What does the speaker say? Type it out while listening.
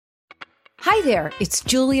Hi there, it's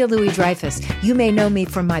Julia Louis-Dreyfus. You may know me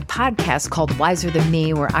from my podcast called Wiser Than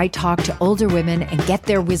Me, where I talk to older women and get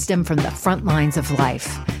their wisdom from the front lines of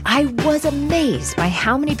life. I was amazed by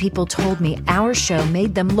how many people told me our show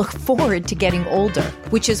made them look forward to getting older,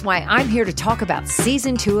 which is why I'm here to talk about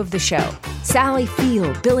season 2 of the show. Sally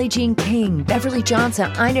Field, Billie Jean King, Beverly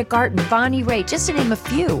Johnson, Ina Garten, Bonnie Raitt, just to name a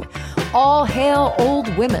few. All hail old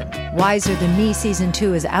women. Wiser Than Me season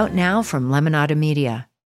 2 is out now from Lemonada Media.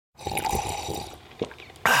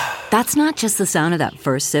 That's not just the sound of that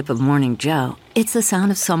first sip of Morning Joe. It's the sound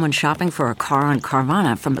of someone shopping for a car on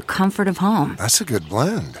Carvana from the comfort of home. That's a good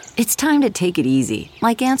blend. It's time to take it easy,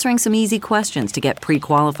 like answering some easy questions to get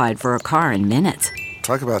pre-qualified for a car in minutes.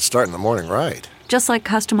 Talk about starting the morning right. Just like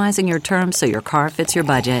customizing your terms so your car fits your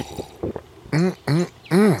budget.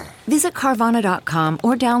 Visit Carvana.com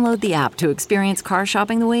or download the app to experience car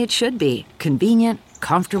shopping the way it should be. Convenient,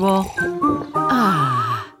 comfortable. Ah.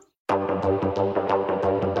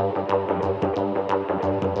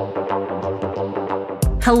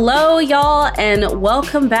 Hello, y'all, and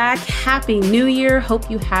welcome back. Happy New Year. Hope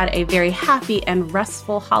you had a very happy and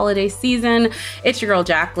restful holiday season. It's your girl,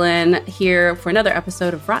 Jacqueline, here for another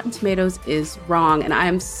episode of Rotten Tomatoes is Wrong. And I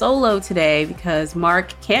am solo today because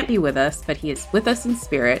Mark can't be with us, but he is with us in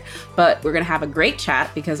spirit. But we're going to have a great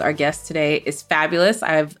chat because our guest today is fabulous.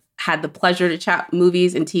 I've had the pleasure to chat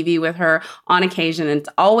movies and TV with her on occasion, and it's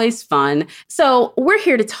always fun. So we're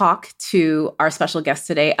here to talk to our special guest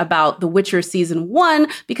today about The Witcher Season 1,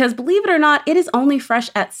 because believe it or not, it is only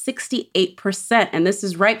fresh at 68%. And this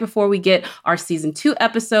is right before we get our Season 2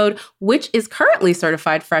 episode, which is currently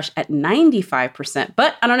certified fresh at 95%.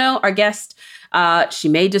 But I don't know, our guest, she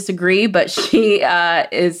may disagree, but she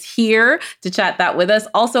is here to chat that with us.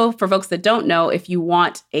 Also, for folks that don't know, if you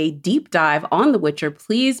want a deep dive on The Witcher,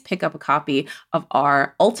 please pick up a copy of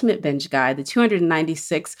our Ultimate Binge Guide, the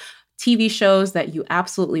 296 TV shows that you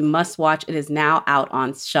absolutely must watch. It is now out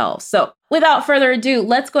on shelves. So without further ado,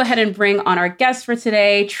 let's go ahead and bring on our guest for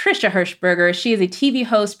today, Trisha Hirschberger. She is a TV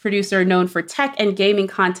host, producer known for tech and gaming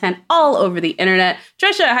content all over the internet.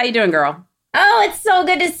 Trisha, how you doing, girl? Oh, it's so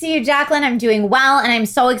good to see you, Jacqueline. I'm doing well, and I'm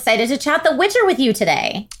so excited to chat The Witcher with you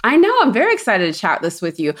today. I know. I'm very excited to chat this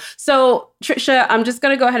with you. So, Trisha, I'm just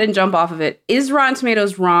going to go ahead and jump off of it. Is Rotten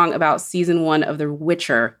Tomatoes wrong about Season 1 of The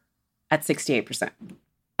Witcher at 68%?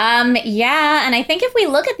 Yeah, and I think if we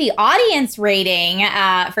look at the audience rating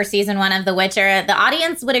for Season 1 of The Witcher, the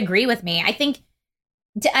audience would agree with me. I think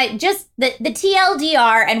just the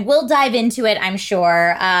TLDR, and we'll dive into it, I'm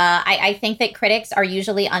sure. I think that critics are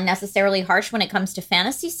usually unnecessarily harsh when it comes to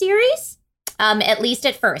fantasy series, at least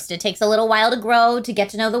at first. It takes a little while to grow, to get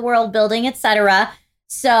to know the world building, etc.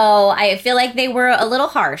 So I feel like they were a little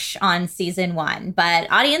harsh on Season 1.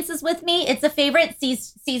 But audience is with me. It's a favorite.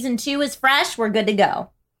 Season 2 is fresh. We're good to go.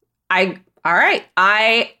 All right.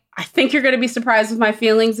 I think you're going to be surprised with my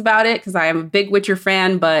feelings about it because I am a big Witcher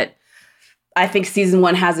fan, but I think Season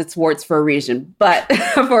 1 has its warts for a reason, but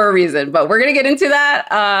we're going to get into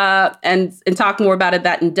that and talk more about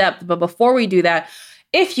that in depth. But before we do that,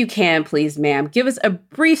 if you can, please, ma'am, give us a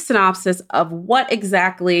brief synopsis of who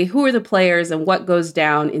are the players and what goes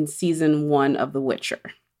down in Season 1 of The Witcher.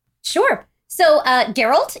 Sure. So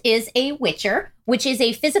Geralt is a Witcher, which is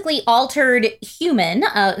a physically altered human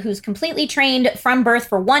who's completely trained from birth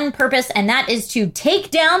for one purpose, and that is to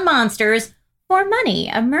take down monsters for money,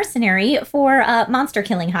 a mercenary for monster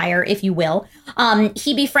killing hire, if you will.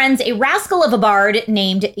 He befriends a rascal of a bard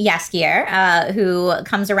named Jaskier, who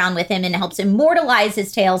comes around with him and helps immortalize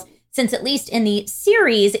his tales, since at least in the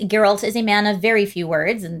series, Geralt is a man of very few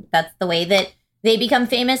words, and that's the way that they become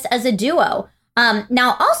famous as a duo.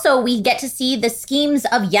 Now, also, we get to see the schemes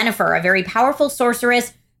of Yennefer, a very powerful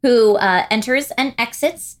sorceress who enters and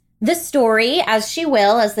exits the story as she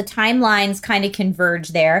will, as the timelines kind of converge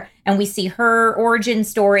there, and we see her origin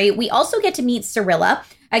story. We also get to meet Cirilla,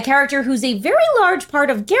 a character who's a very large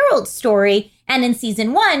part of Geralt's story, and in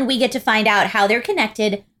Season 1, we get to find out how they're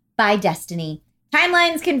connected by destiny.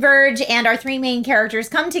 Timelines converge, and our three main characters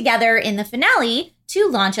come together in the finale to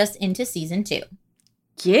launch us into Season 2.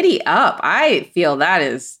 Giddy up. I feel that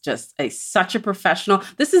is just such a professional.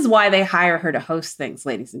 This is why they hire her to host things,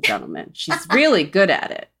 ladies and gentlemen. She's really good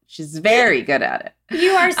at it. She's very good at it.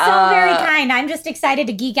 You are so very kind. I'm just excited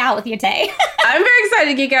to geek out with you today. I'm very excited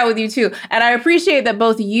to geek out with you too. And I appreciate that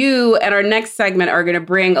both you and our next segment are going to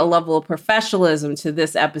bring a level of professionalism to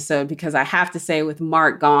this episode, because I have to say, with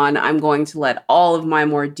Mark gone, I'm going to let all of my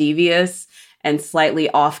more devious and slightly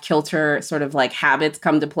off-kilter sort of like habits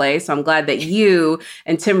come to play. So I'm glad that you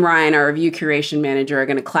and Tim Ryan, our review curation manager, are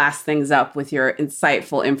going to class things up with your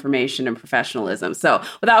insightful information and professionalism. So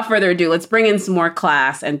without further ado, let's bring in some more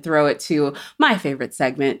class and throw it to my favorite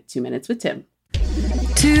segment, 2 Minutes with Tim.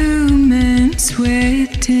 2 Minutes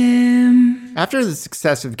with Tim. After the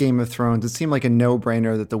success of Game of Thrones, it seemed like a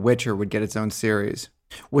no-brainer that The Witcher would get its own series.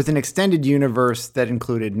 With an extended universe that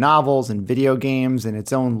included novels and video games and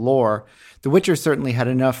its own lore, The Witcher certainly had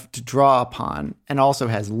enough to draw upon and also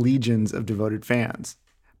has legions of devoted fans.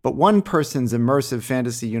 But one person's immersive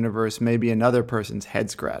fantasy universe may be another person's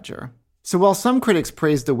head-scratcher. So while some critics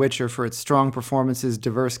praised The Witcher for its strong performances,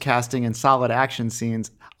 diverse casting, and solid action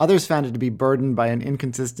scenes, others found it to be burdened by an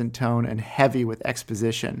inconsistent tone and heavy with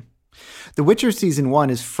exposition. The Witcher Season 1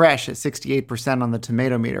 is fresh at 68% on the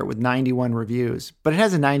Tomato Meter with 91 reviews, but it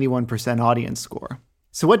has a 91% audience score.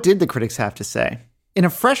 So what did the critics have to say? In a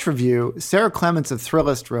fresh review, Sarah Clements of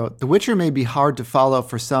Thrillist wrote, "The Witcher may be hard to follow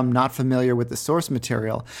for some not familiar with the source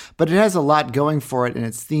material, but it has a lot going for it in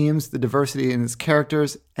its themes, the diversity in its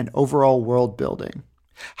characters, and overall world building."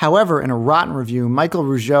 However, in a rotten review, Michael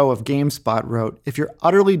Rougeau of GameSpot wrote, "If you're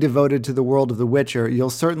utterly devoted to the world of The Witcher,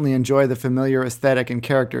 you'll certainly enjoy the familiar aesthetic and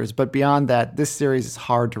characters, but beyond that, this series is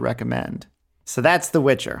hard to recommend." So that's The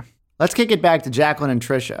Witcher. Let's kick it back to Jacqueline and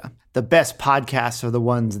Trisha. The best podcasts are the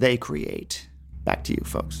ones they create. Back to you,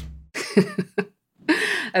 folks.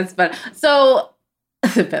 That's fun. So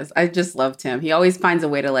the best. I just love Tim. He always finds a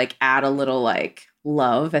way to like add a little like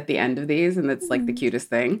love at the end of these, and that's like the cutest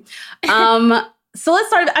thing. So let's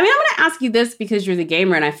start. I mean, I'm going to ask you this because you're the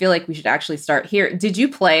gamer, and I feel like we should actually start here. Did you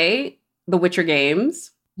play the Witcher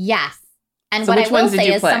games? Yes. And so what which I will ones did say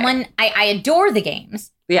you is play? I adore the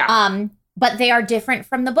games. Yeah. But they are different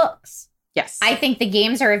from the books. Yes. I think the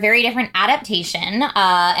games are a very different adaptation,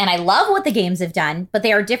 and I love what the games have done, but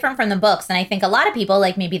they are different from the books. And I think a lot of people,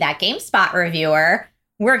 like maybe that GameSpot reviewer,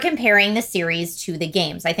 were comparing the series to the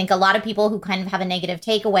games. I think a lot of people who kind of have a negative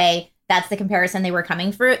takeaway, that's the comparison they were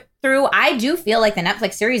coming through. I do feel like the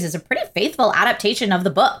Netflix series is a pretty faithful adaptation of the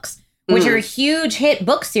books, which are a huge hit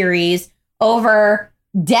book series over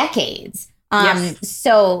decades. Yes.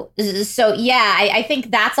 So yeah, I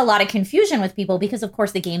think that's a lot of confusion with people because, of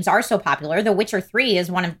course, the games are so popular. The Witcher 3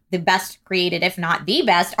 is one of the best created, if not the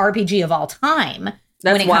best, RPG of all time.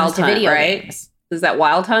 That's when it Wild comes to Hunt, video right? games. Is that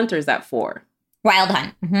Wild Hunt or is that 4? Wild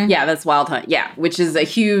Hunt. Mm-hmm. Yeah, that's Wild Hunt. Yeah, which is a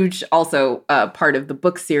huge also part of the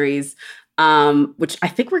book series, which I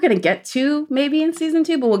think we're going to get to maybe in season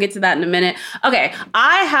 2, but we'll get to that in a minute. Okay,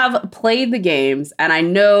 I have played the games and I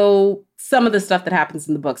know some of the stuff that happens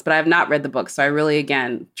in the books, but I have not read the books. So I really,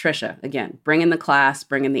 again, Trisha, bring in the class,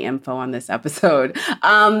 bring in the info on this episode.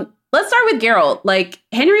 Let's start with Geralt. Like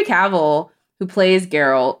Henry Cavill, who plays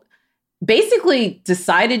Geralt, basically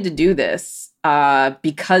decided to do this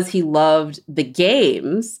because he loved the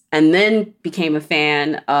games and then became a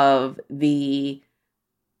fan of the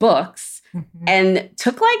books and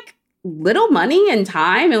took like little money and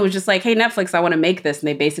time and was just like, hey, Netflix, I want to make this. And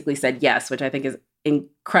they basically said yes, which I think is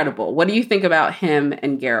incredible. What do you think about him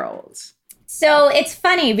and Geralt? So it's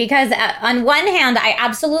funny because on one hand, I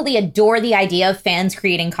absolutely adore the idea of fans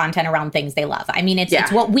creating content around things they love. I mean,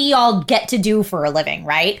 it's what we all get to do for a living,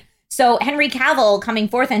 right? So Henry Cavill coming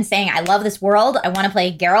forth and saying, I love this world, I want to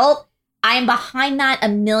play Geralt, I am behind that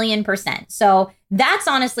 1,000,000%. So that's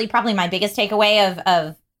honestly probably my biggest takeaway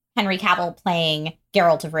of Henry Cavill playing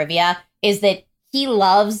Geralt of Rivia is that he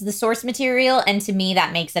loves the source material. And to me,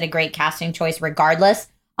 that makes it a great casting choice regardless.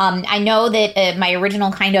 I know that my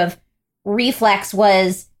original kind of reflex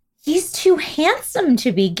was he's too handsome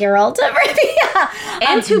to be Geralt of Rivia.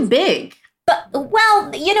 And too big. But,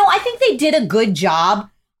 well, I think they did a good job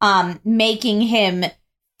making him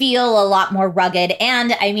feel a lot more rugged.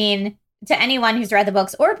 And I mean, to anyone who's read the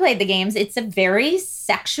books or played the games, it's a very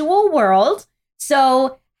sexual world.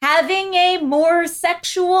 So having a more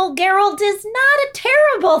sexual Geralt is not a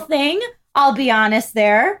terrible thing. I'll be honest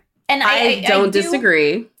there. And I don't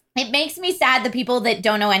disagree. It makes me sad the people that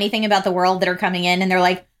don't know anything about the world that are coming in and they're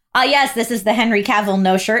like, oh, yes, this is the Henry Cavill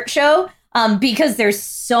no shirt show. Because there's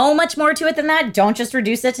so much more to it than that. Don't just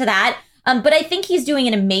reduce it to that. But I think he's doing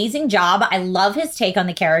an amazing job. I love his take on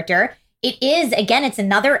the character. It is, again, it's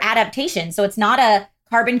another adaptation. So it's not a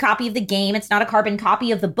carbon copy of the game. It's not a carbon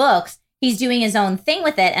copy of the books. He's doing his own thing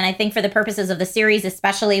with it. And I think for the purposes of the series,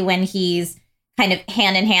 especially when he's kind of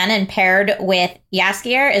hand in hand and paired with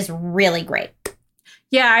Jaskier, is really great.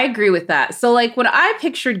 Yeah, I agree with that. So like when I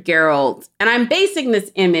pictured Geralt, and I'm basing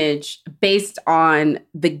this image based on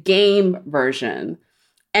the game version.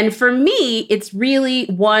 And for me, it's really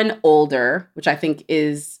one older, which I think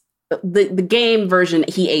is the game version,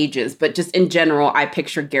 he ages, but just in general, I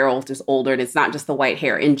picture Geralt as older, and it's not just the white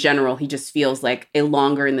hair. In general, he just feels like a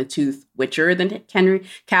longer in the tooth Witcher than Henry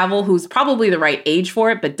Cavill, who's probably the right age for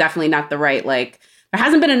it, but definitely not the right, like, there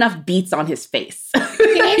hasn't been enough beats on his face. He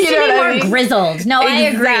needs to be more grizzled. No, Exactly. I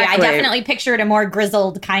agree. I definitely pictured a more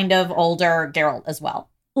grizzled kind of older Geralt as well.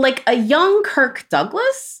 Like a young Kurt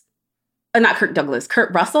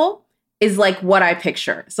Russell is like what I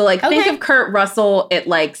picture. So like think of Kurt Russell at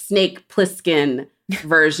like Snake Plissken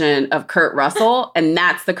version of Kurt Russell. And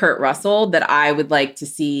that's the Kurt Russell that I would like to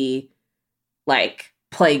see like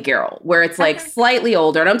play Geralt, where it's like slightly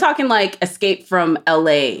older. And I'm talking like Escape from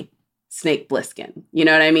LA Snake Plissken. You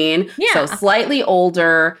know what I mean? Yeah. So slightly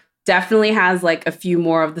older, definitely has like a few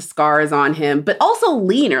more of the scars on him, but also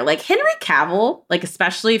leaner. Like Henry Cavill, like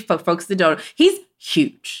especially for folks that don't, he's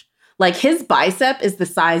huge. Like his bicep is the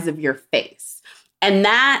size of your face. And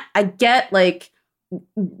that I get, like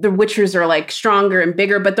the Witchers are like stronger and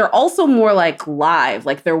bigger, but they're also more like live.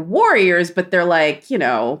 Like they're warriors, but they're like,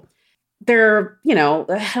 they're, I don't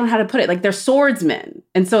know how to put it, like they're swordsmen.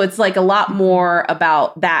 And so it's like a lot more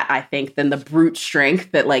about that, I think, than the brute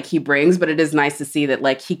strength that like he brings. But it is nice to see that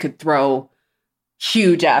like he could throw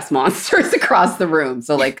huge ass monsters across the room.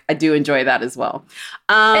 So like I do enjoy that as well.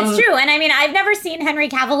 It's true. And I mean, I've never seen Henry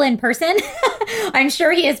Cavill in person. I'm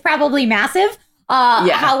sure he is probably massive.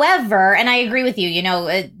 However, and I agree with you,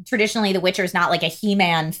 traditionally The Witcher is not like a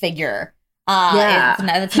He-Man figure. That's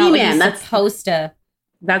not He-Man, what he's supposed to.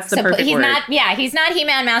 That's the perfect he's word. He's not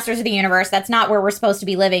He-Man Masters of the Universe. That's not where we're supposed to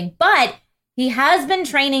be living. But he has been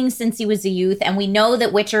training since he was a youth. And we know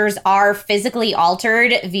that Witchers are physically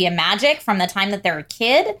altered via magic from the time that they're a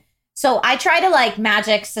kid. So I try to like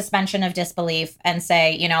magic suspension of disbelief and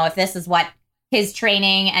say, if this is what his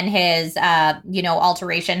training and his,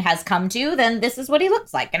 alteration has come to, then this is what he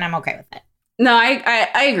looks like. And I'm okay with it. No,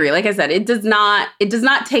 I agree. Like I said, it does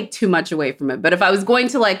not take too much away from it. But if I was going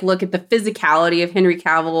to like look at the physicality of Henry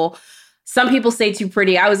Cavill, some people say too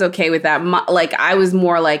pretty. I was okay with that. Like I was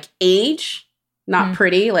more like age, not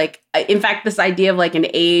pretty. Like in fact, this idea of like an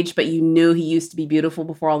age, but you knew he used to be beautiful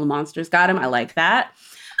before all the monsters got him. I like that.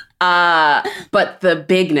 But the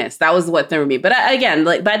bigness, that was what threw me. But again,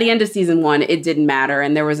 like by the end of season 1, it didn't matter.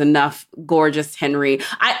 And there was enough gorgeous Henry.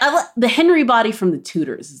 The Henry body from the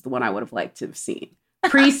Tudors is the one I would have liked to have seen.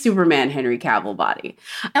 Pre-Superman Henry Cavill body.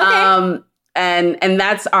 Okay. And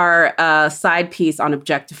that's our side piece on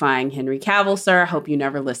objectifying Henry Cavill, sir. I hope you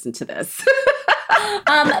never listen to this.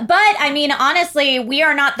 But I mean, honestly, we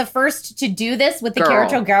are not the first to do this with the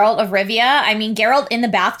character Geralt of Rivia. I mean, Geralt in the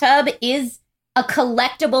bathtub is a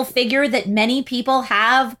collectible figure that many people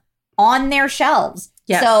have on their shelves.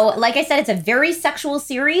 Yes. So, like I said, it's a very sexual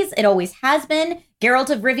series. It always has been. Geralt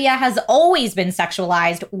of Rivia has always been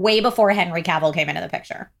sexualized way before Henry Cavill came into the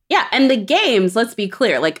picture. Yeah, and the games, let's be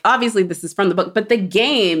clear, like obviously this is from the book, but the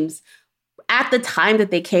games at the time that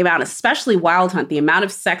they came out, especially Wild Hunt, the amount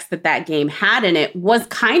of sex that game had in it was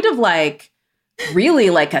kind of like really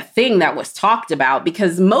like a thing that was talked about,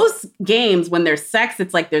 because most games, when there's sex,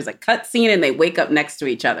 it's like there's a cut scene and they wake up next to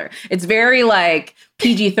each other. It's very like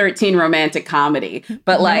PG-13 romantic comedy.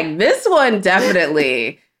 But like this one,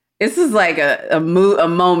 definitely, this is like a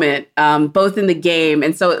moment, both in the game.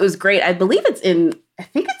 And so it was great. I believe it's in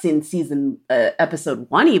season episode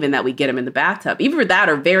 1 even that we get him in the bathtub. Either that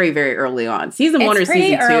or very, very early on. Season 1 or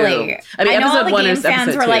season 2. Early. I mean, episode all the 1 game or fans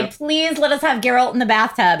episode were 2. like, please let us have Geralt in the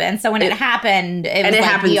bathtub. And so when it happened, it was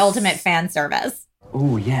like the ultimate fan service.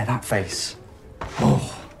 Oh, yeah, that face.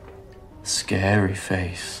 Oh, scary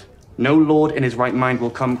face. No lord in his right mind will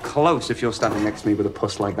come close if you're standing next to me with a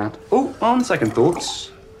puss like that. Oh, on second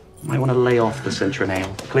thoughts, might want to lay off the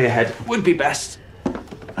Citronale. Clear head would be best.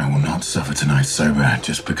 I will not suffer tonight sober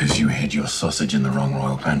just because you hid your sausage in the wrong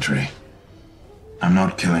royal pantry. I'm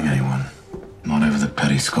not killing anyone. Not over the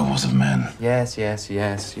petty squabbles of men. Yes.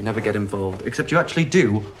 You never get involved. Except you actually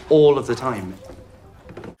do all of the time.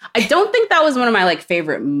 I don't think that was one of my like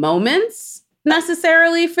favorite moments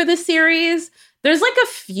necessarily for the series. There's like a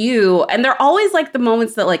few, and they're always like the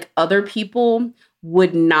moments that like other people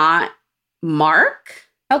would not mark.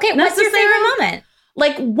 Okay, what's your favorite moment?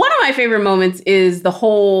 Like one of my favorite moments is the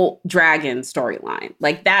whole dragon storyline.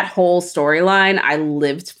 Like that whole storyline I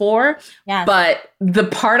lived for. Yes. But the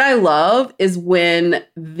part I love is when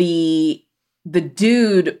the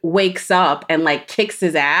dude wakes up and like kicks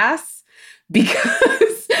his ass,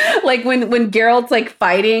 because like when Geralt's like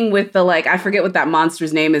fighting with the like, I forget what that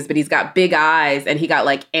monster's name is, but he's got big eyes and he got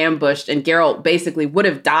like ambushed, and Geralt basically would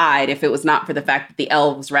have died if it was not for the fact that the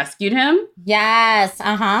elves rescued him. Yes.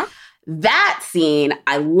 Uh-huh. That scene,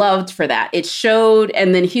 I loved for that. It showed,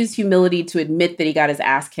 and then his humility to admit that he got his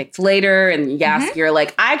ass kicked later, and Jaskier,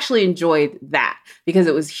 like, I actually enjoyed that because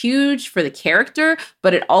it was huge for the character,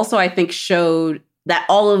 but it also, I think, showed that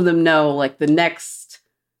all of them know, like, the next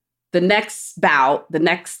bout, the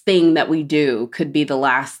next thing that we do could be the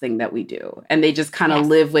last thing that we do. And they just kind of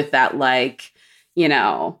live with that, like, you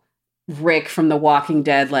know, Rick from The Walking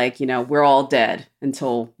Dead, like, you know, we're all dead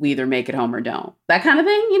until we either make it home or don't. That kind of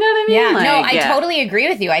thing, you know what I mean? Yeah, like, no, I totally agree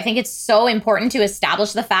with you. I think it's so important to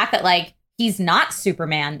establish the fact that, like, he's not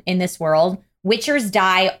Superman in this world. Witchers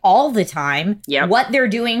die all the time. Yep. What they're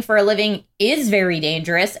doing for a living is very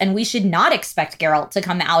dangerous, and we should not expect Geralt to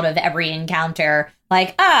come out of every encounter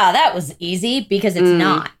like, that was easy, because it's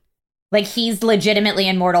not. Like, he's legitimately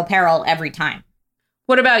in mortal peril every time.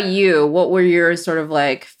 What about you? What were your sort of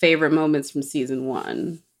like favorite moments from season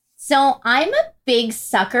 1? So I'm a big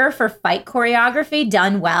sucker for fight choreography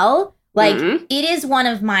done well. Like, it is one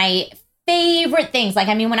of my favorite things. Like,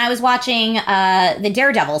 I mean, when I was watching the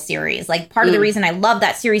Daredevil series, like, part of the reason I loved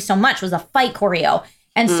that series so much was a fight choreo.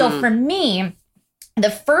 And so for me,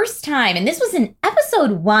 the first time, and this was in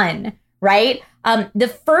episode 1, right?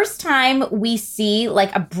 The first time we see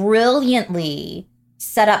like a brilliantly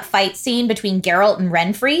set up fight scene between Geralt and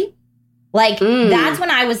Renfri, like, that's when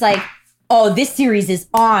I was like, oh, this series is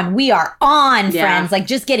on. We are on, friends. Like,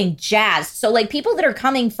 just getting jazzed. So, like, people that are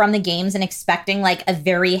coming from the games and expecting, like, a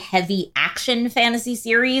very heavy action fantasy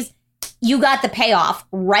series, you got the payoff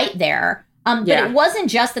right there. But it wasn't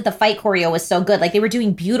just that the fight choreo was so good. Like, they were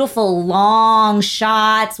doing beautiful, long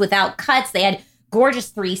shots without cuts. They had gorgeous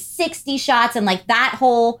 360 shots. And, like, that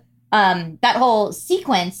whole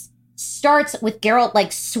sequence starts with Geralt,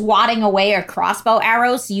 like, swatting away a crossbow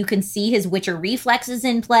arrow so you can see his Witcher reflexes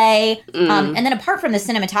in play. And then apart from the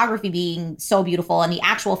cinematography being so beautiful and the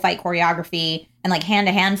actual fight choreography and, like,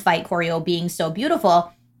 hand-to-hand fight choreo being so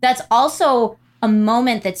beautiful, that's also a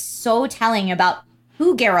moment that's so telling about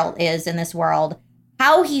who Geralt is in this world,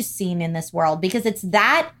 how he's seen in this world, because it's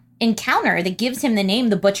that encounter that gives him the name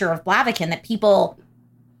the Butcher of Blaviken that people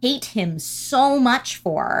hate him so much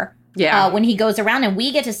for. When he goes around, and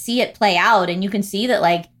we get to see it play out, and you can see that,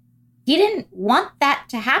 like, he didn't want that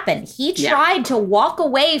to happen. He tried to walk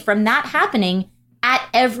away from that happening at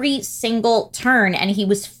every single turn, and he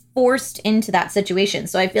was forced into that situation.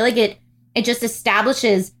 So I feel like it just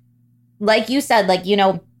establishes, like you said, like, you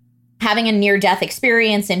know, having a near-death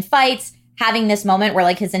experience in fights, having this moment where,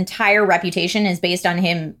 like, his entire reputation is based on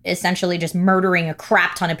him essentially just murdering a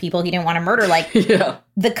crap ton of people he didn't want to murder. Like,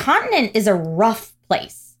 the continent is a rough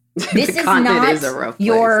place. This is not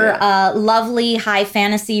your lovely high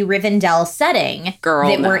fantasy Rivendell setting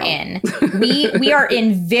that we're in. We are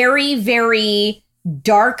in very, very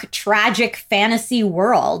dark, tragic fantasy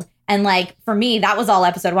world. And, like, for me, that was all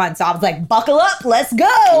episode 1. So I was like, buckle up, let's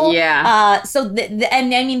go. Yeah.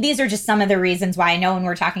 And I mean, these are just some of the reasons why I know when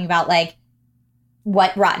we're talking about, like,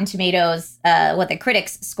 what Rotten Tomatoes, what the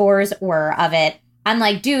critics' scores were of it, I'm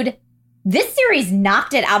like, dude, this series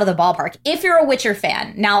knocked it out of the ballpark. If you're a Witcher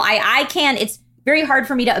fan. Now, I can, it's very hard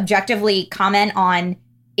for me to objectively comment on,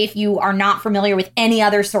 if you are not familiar with any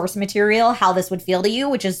other source material, how this would feel to you,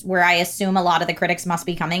 which is where I assume a lot of the critics must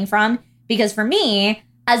be coming from. Because for me,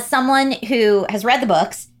 as someone who has read the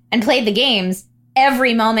books and played the games,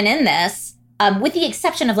 every moment in this, with the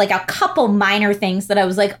exception of, like, a couple minor things that I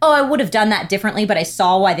was like, oh, I would have done that differently, but I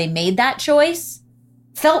saw why they made that choice,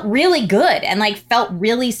 felt really good and, like, felt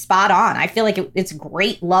really spot on. I feel like it's a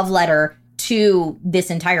great love letter to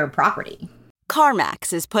this entire property.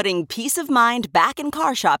 CarMax is putting peace of mind back in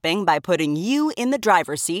car shopping by putting you in the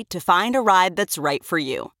driver's seat to find a ride that's right for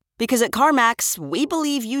you. Because at CarMax, we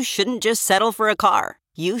believe you shouldn't just settle for a car.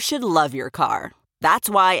 You should love your car. That's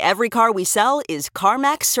why every car we sell is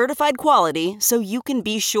CarMax certified quality, so you can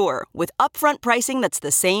be sure with upfront pricing that's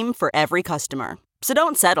the same for every customer. So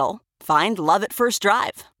don't settle. Find love at first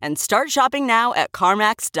drive and start shopping now at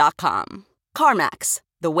CarMax.com. CarMax,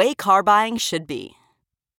 the way car buying should be.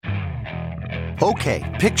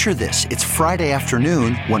 Okay, picture this. It's Friday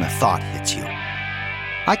afternoon when a thought hits you.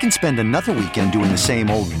 I can spend another weekend doing the same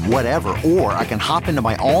old whatever, or I can hop into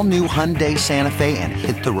my all-new Hyundai Santa Fe and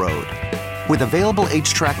hit the road. With available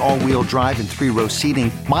H-Track all-wheel drive and 3-row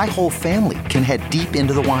seating, my whole family can head deep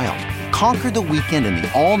into the wild. Conquer the weekend in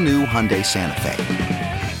the all-new Hyundai Santa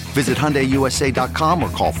Fe. Visit HyundaiUSA.com or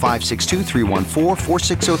call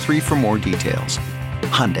 562-314-4603 for more details.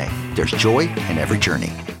 Hyundai, there's joy in every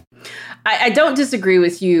journey. I don't disagree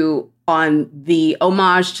with you on the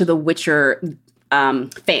homage to The Witcher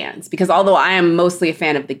fans, because although I am mostly a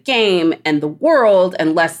fan of the game and the world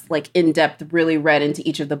and less like in-depth really read into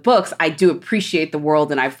each of the books, I do appreciate the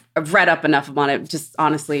world and I've read up enough on it. Just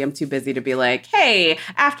honestly, I'm too busy to be like, hey,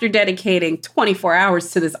 after dedicating 24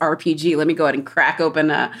 hours to this RPG, let me go ahead and crack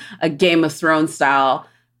open a Game of Thrones style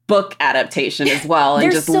book adaptation as well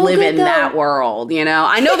and just live in that world, you know?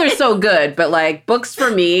 I know they're so good, but like books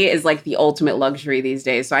for me is like the ultimate luxury these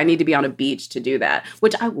days. So I need to be on a beach to do that,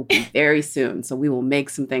 which I will be very soon. So we will make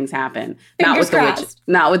some things happen. Not with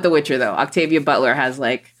The Witcher though. Octavia Butler has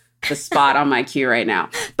like the spot on my queue right now.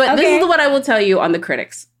 But this is what I will tell you on the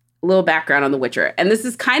critics. A little background on The Witcher. And this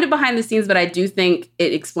is kind of behind the scenes, but I do think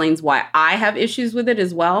it explains why I have issues with it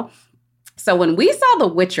as well. So when we saw The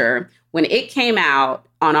Witcher, when it came out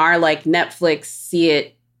on our like Netflix see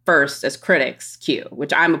it first as critics queue,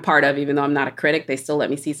 which I'm a part of, even though I'm not a critic, they still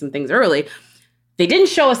let me see some things early. They didn't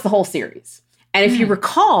show us the whole series. And if you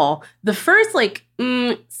recall, the first like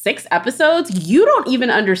 6 episodes, you don't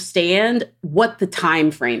even understand what the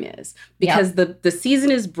time frame is because the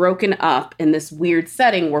season is broken up in this weird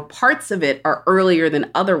setting where parts of it are earlier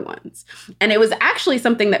than other ones. And it was actually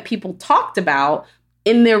something that people talked about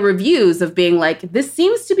in their reviews of being like, this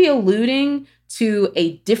seems to be alluding to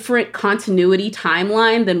a different continuity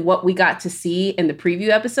timeline than what we got to see in the preview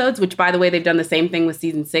episodes, which, by the way, they've done the same thing with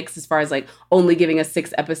season 6 as far as like only giving us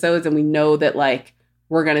 6 episodes. And we know that like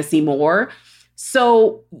we're going to see more.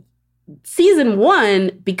 So season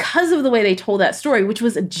 1, because of the way they told that story, which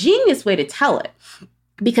was a genius way to tell it,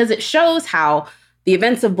 because it shows how the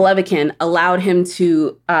events of Blaviken allowed him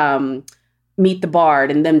to meet the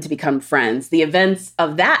Bard and them to become friends. The events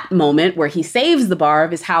of that moment where he saves the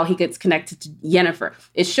Bard is how he gets connected to Yennefer.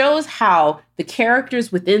 It shows how the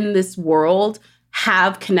characters within this world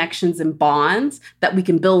have connections and bonds that we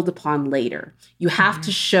can build upon later. You have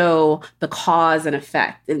to show the cause and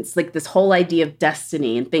effect. And it's like this whole idea of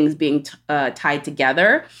destiny and things being tied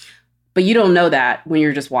together. But you don't know that when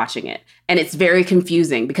you're just watching it. And it's very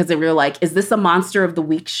confusing because they're like, is this a Monster of the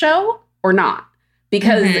Week show or not?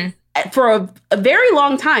 Because for a very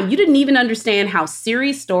long time, you didn't even understand how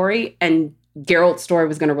Ciri's story and Geralt's story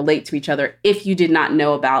was going to relate to each other if you did not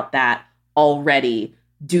know about that already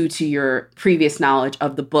due to your previous knowledge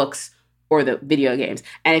of the books or the video games.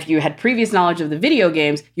 And if you had previous knowledge of the video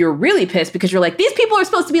games, you're really pissed because you're like, these people are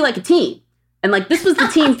supposed to be like a team. And like, this was the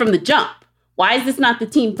team from the jump. Why is this not the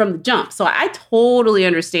team from the jump? So I totally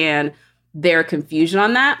understand their confusion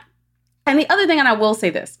on that. And the other thing, and I will say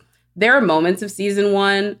this, there are moments of season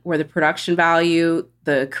 1 where the production value,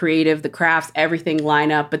 the creative, the crafts, everything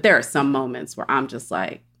line up. But there are some moments where I'm just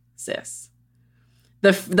like, sis.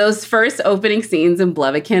 Those first opening scenes in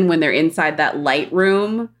Blaviken when they're inside that light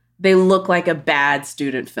room, they look like a bad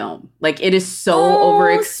student film. Like it is so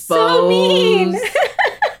overexposed. So mean.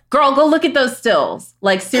 Girl, go look at those stills.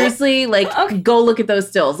 Like seriously, like go look at those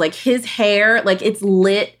stills. Like his hair, like it's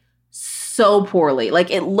lit so poorly. Like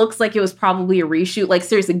it looks like it was probably a reshoot. Like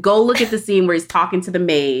seriously, go look at the scene where he's talking to the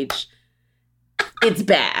mage. It's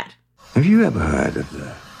bad. Have you ever heard of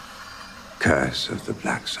the curse of the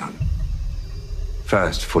Black Sun?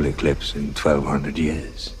 First full eclipse in 1200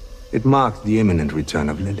 years. It marked the imminent return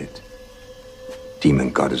of Lilith,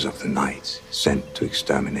 demon goddess of the night, sent to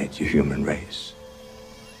exterminate the human race.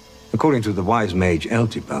 According to the wise mage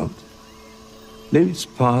Eltibald, Lilith's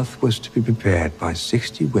path was to be prepared by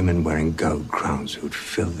 60 women wearing gold crowns who'd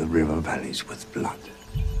fill the river valleys with blood.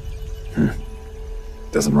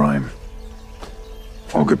 Doesn't rhyme.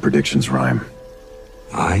 All good predictions rhyme.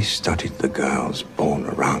 I studied the girls born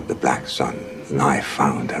around the Black Sun, and I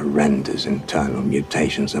found horrendous internal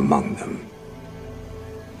mutations among them.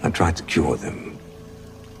 I tried to cure them,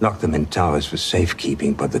 locked them in towers for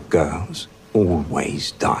safekeeping, but the girls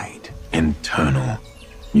always died. Internal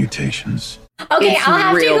mutations. Okay, I'll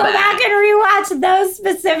have to go back and rewatch those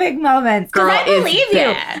specific moments. Because I believe you.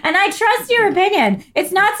 And I trust your opinion.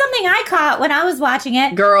 It's not something I caught when I was watching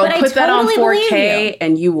it. Girl, but put that on 4K you.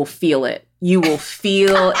 And you will feel it. You will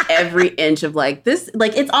feel every inch of like this.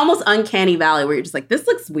 Like it's almost uncanny valley where you're just like, this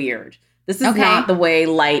looks weird. This is not the way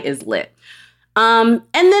light is lit. And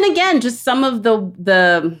then again, just some of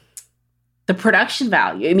the production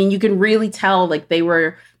value. I mean, you can really tell like they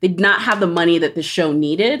did not have the money that the show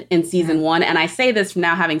needed in season 1. And I say this from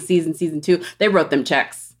now having season 2. They wrote them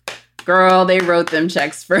checks. Girl, they wrote them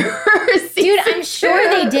checks for Dude, I'm sure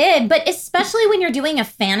they did. But especially when you're doing a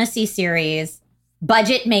fantasy series,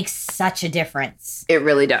 budget makes such a difference. It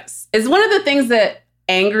really does. It's one of the things that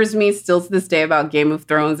angers me still to this day about Game of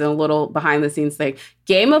Thrones and a little behind the scenes thing.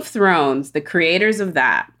 Game of Thrones, the creators of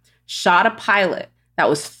that, shot a pilot that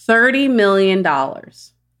was $30 million.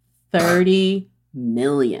 $30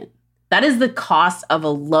 million. That is the cost of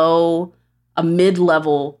a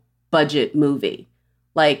mid-level budget movie.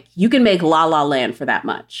 Like, you can make La La Land for that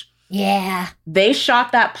much. Yeah. They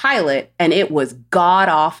shot that pilot and it was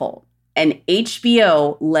god-awful. And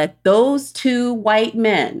HBO let those two white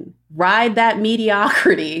men ride that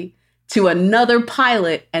mediocrity to another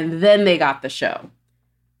pilot, and then they got the show.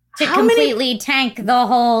 To completely tank the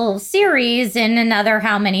whole series in another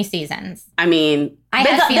how many seasons? I mean, they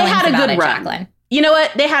had a good run. Jacqueline. You know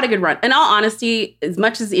what? They had a good run. In all honesty, as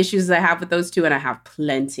much as the issues I have with those two, and I have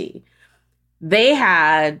plenty, they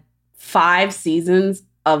had 5 seasons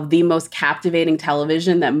of the most captivating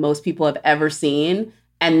television that most people have ever seen,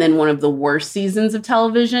 and then one of the worst seasons of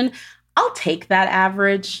television. I'll take that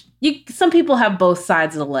average. Some people have both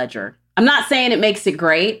sides of the ledger. I'm not saying it makes it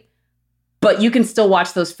great, but you can still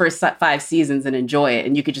watch those first 5 seasons and enjoy it,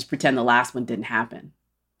 and you could just pretend the last one didn't happen.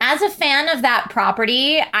 As a fan of that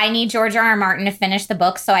property, I need George R.R. Martin to finish the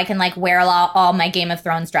book so I can wear all my Game of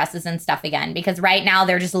Thrones dresses and stuff again. Because right now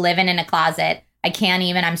they're just living in a closet. I can't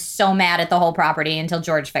even. I'm so mad at the whole property until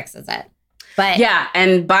George fixes it. But yeah,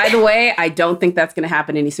 and by the way, I don't think that's going to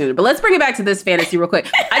happen any sooner. But let's bring it back to this fantasy real quick.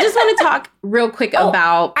 I just want to talk real quick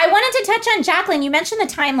about... I wanted to touch on Jacqueline. You mentioned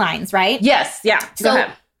the timelines, right? Yes, yeah. Go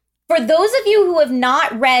ahead. For those of you who have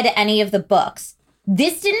not read any of the books,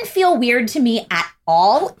 this didn't feel weird to me at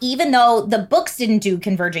all, even though the books didn't do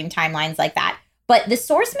converging timelines like that. But the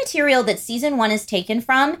source material that season 1 is taken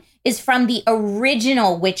from is from the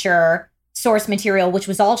original Witcher source material, which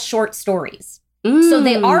was all short stories. So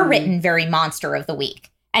they are written very Monster of the Week.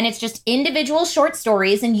 And it's just individual short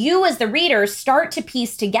stories. And you as the reader start to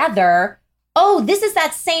piece together, oh, this is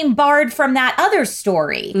that same bard from that other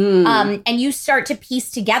story. And you start to piece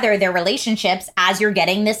together their relationships as you're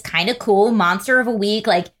getting this kind of cool Monster of a Week.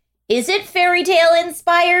 Like, is it fairy tale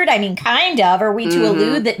inspired? I mean, kind of. Are we to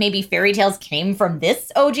allude that maybe fairy tales came from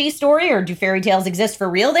this OG story? Or do fairy tales exist for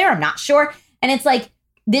real there? I'm not sure. And it's like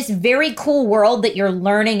this very cool world that you're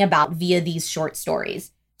learning about via these short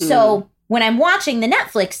stories. So when I'm watching the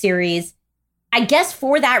Netflix series, I guess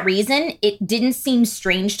for that reason, it didn't seem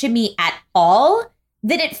strange to me at all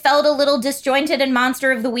that it felt a little disjointed in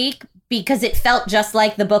Monster of the Week, because it felt just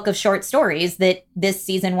like the book of short stories that this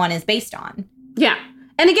season 1 is based on. Yeah.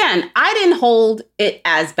 And again, I didn't hold it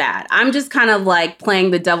as bad. I'm just kind of like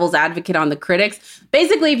playing the devil's advocate on the critics.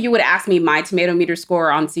 Basically, if you would ask me my tomato meter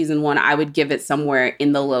score on season 1, I would give it somewhere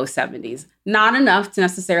in the low 70s. Not enough to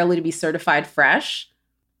necessarily to be certified fresh,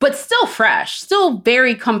 but still fresh, still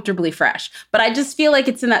very comfortably fresh. But I just feel like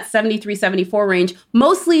it's in that 73, 74 range,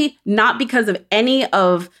 mostly not because of any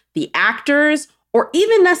of the actors or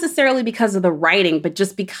even necessarily because of the writing, but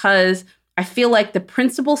just because I feel like the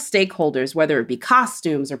principal stakeholders, whether it be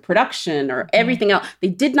costumes or production or everything else, they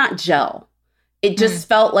did not gel. It just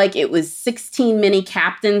felt like it was 16 mini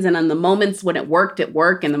captains, and on the moments when it worked,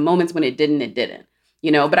 and the moments when it didn't,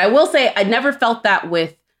 you know? But I will say I never felt that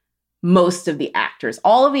with most of the actors.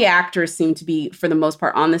 All of the actors seem to be, for the most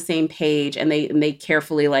part, on the same page, and they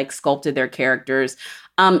carefully sculpted their characters.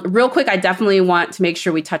 Real quick, I definitely want to make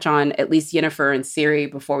sure we touch on at least Yennefer and Ciri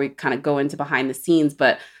before we kind of go into behind the scenes.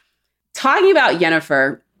 But talking about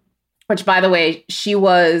Yennefer, which, by the way, she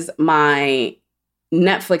was my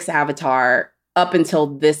Netflix avatar up until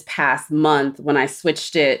this past month when I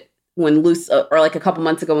switched it, or a couple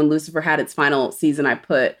months ago when Lucifer had its final season, I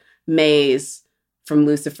put Maze from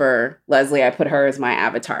Lucifer, Leslie, I put her as my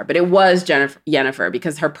avatar. But it was Yennefer,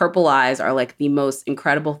 because her purple eyes are the most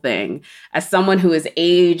incredible thing. As someone who has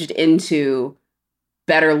aged into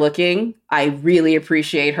better looking, I really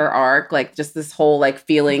appreciate her arc, just this whole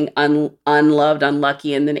feeling unloved,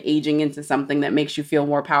 unlucky, and then aging into something that makes you feel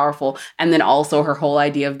more powerful. And then also her whole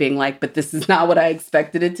idea of being but this is not what I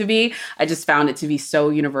expected it to be. I just found it to be so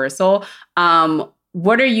universal.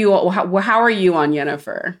 What are you, how are you on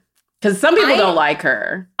Yennefer? Because some people don't like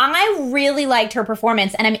her. I really liked her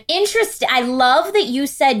performance, and I'm interested. I love that you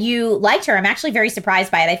said you liked her. I'm actually very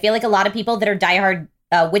surprised by it. I feel like a lot of people that are diehard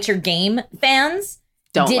Witcher game fans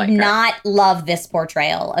did not love this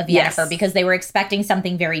portrayal of Yennefer because they were expecting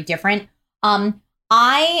something very different.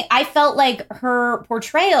 I felt like her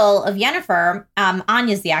portrayal of Yennefer,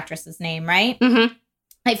 Anya's the actress's name, right? Mm-hmm.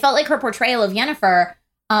 I felt like her portrayal of Yennefer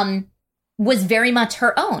was very much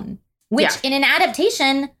her own, which in an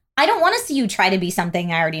adaptation, I don't want to see you try to be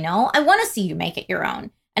something I already know. I want to see you make it your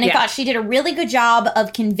own. And I thought she did a really good job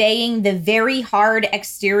of conveying the very hard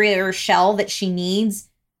exterior shell that she needs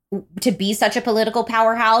to be such a political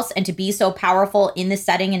powerhouse and to be so powerful in the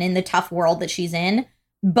setting and in the tough world that she's in.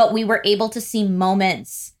 But we were able to see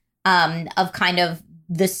moments of kind of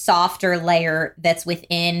the softer layer that's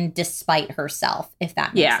within despite herself, if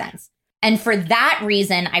that makes sense. And for that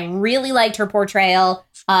reason, I really liked her portrayal.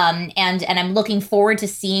 And I'm looking forward to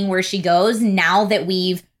seeing where she goes now that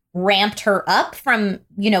we've ramped her up from,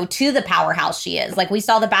 to the powerhouse she is. Like we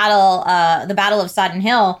saw the battle of Sodden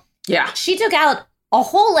Hill. Yeah. She took out a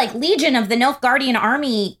whole legion of the Nilfgaardian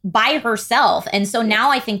army by herself. And so now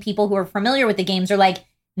I think people who are familiar with the games are like,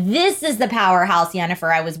 this is the powerhouse Yennefer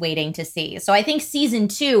I was waiting to see. So I think season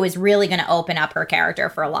 2 is really going to open up her character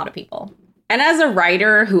for a lot of people. And as a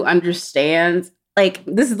writer who understands,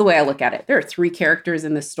 this is the way I look at it. There are 3 characters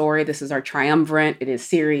in this story. This is our triumvirate. It is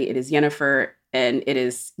Ciri, it is Yennefer, and it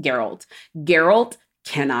is Geralt. Geralt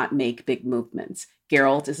cannot make big movements.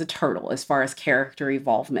 Geralt is a turtle as far as character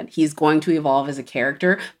evolvement. He's going to evolve as a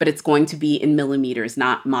character, but it's going to be in millimeters,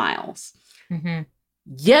 not miles. Mm-hmm.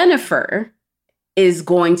 Yennefer is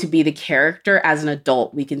going to be the character as an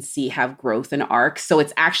adult we can see have growth and arc. So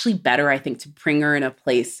it's actually better, I think, to bring her in a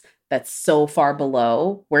place that's so far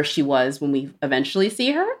below where she was when we eventually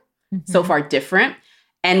see her. Mm-hmm. So far different.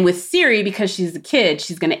 And with Ciri, because she's a kid,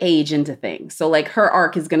 she's going to age into things. So her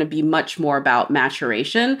arc is going to be much more about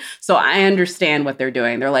maturation. So I understand what they're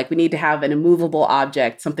doing. They're like, we need to have an immovable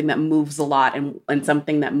object, something that moves a lot and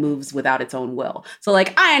something that moves without its own will. So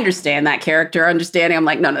I understand that character understanding. I'm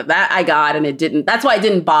like, no, that I got. And it didn't. That's why it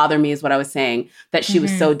didn't bother me is what I was saying, that she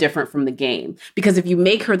was so different from the game. Because if you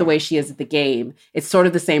make her the way she is at the game, it's sort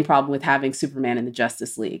of the same problem with having Superman in the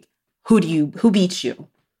Justice League. Who beats you?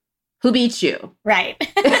 Who beats you? Right.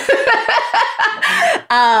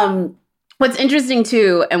 What's interesting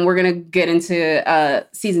too, and we're going to get into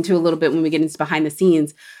season 2 a little bit when we get into behind the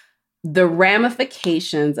scenes, the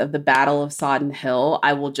ramifications of the Battle of Sodden Hill,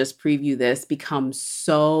 I will just preview this, become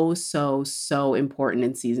so, so, so important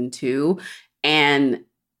in season 2. And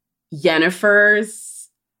Yennefer's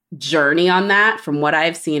journey on that, from what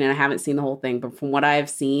I've seen, and I haven't seen the whole thing, but from what I've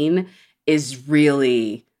seen, is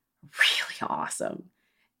really, really awesome.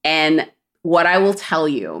 And what I will tell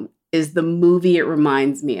you is the movie it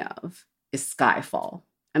reminds me of is Skyfall.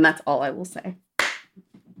 And that's all I will say.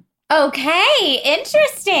 Okay,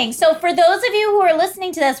 interesting. So for those of you who are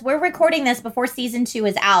listening to this, we're recording this before season 2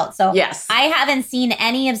 is out. So yes. I haven't seen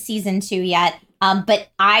any of season 2 yet, but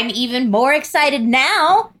I'm even more excited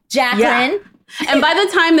now, Jacqueline. Yeah. And by the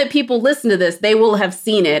time that people listen to this, they will have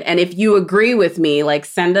seen it. And if you agree with me,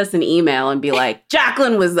 send us an email and be like,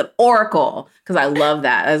 Jacqueline was an oracle. Because I love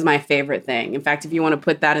that. That's my favorite thing. In fact, if you want to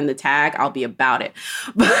put that in the tag, I'll be about it.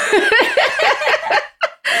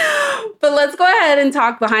 But let's go ahead and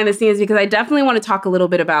talk behind the scenes, because I definitely want to talk a little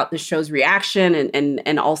bit about the show's reaction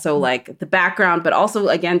and also the background, but also,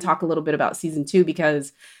 again, talk a little bit about season 2,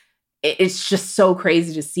 because it's just so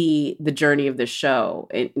crazy to see the journey of this show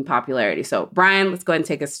in popularity. So, Brian, let's go ahead and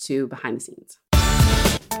take us to behind the scenes.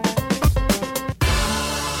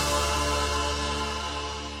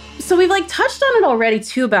 So we've touched on it already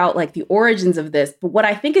too, about the origins of this. But what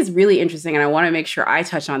I think is really interesting, and I want to make sure I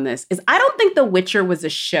touch on this, is I don't think The Witcher was a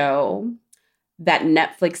show that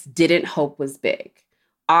Netflix didn't hope was big.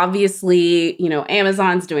 Obviously,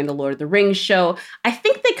 Amazon's doing the Lord of the Rings show. I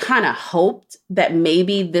think they kind of hoped that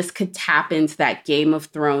maybe this could tap into that Game of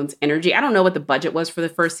Thrones energy. I don't know what the budget was for the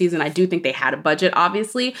first season. I do think they had a budget,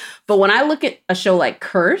 obviously. But when I look at a show like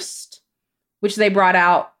Cursed, which they brought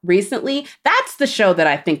out recently, that's the show that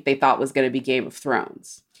I think they thought was going to be Game of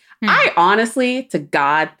Thrones. I honestly, to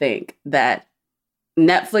God, think that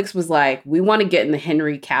Netflix was like, we want to get in the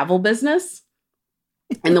Henry Cavill business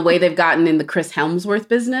and the way they've gotten in the Chris Hemsworth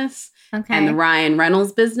business and the Ryan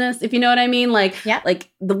Reynolds business, if you know what I mean.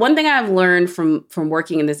 The one thing I've learned from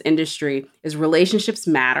working in this industry is relationships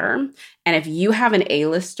matter. And if you have an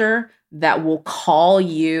A-lister that will call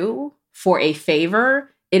you for a favor,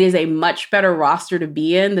 it is a much better roster to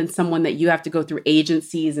be in than someone that you have to go through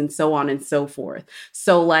agencies and so on and so forth.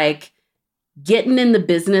 So getting in the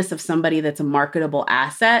business of somebody that's a marketable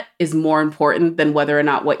asset is more important than whether or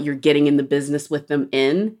not what you're getting in the business with them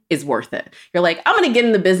in is worth it. You're like, I'm going to get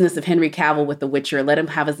in the business of Henry Cavill with The Witcher, let him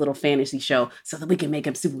have his little fantasy show so that we can make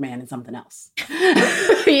him Superman and something else.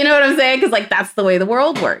 You know what I'm saying? Because that's the way the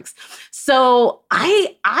world works. So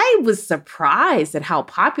I was surprised at how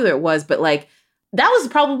popular it was, but that was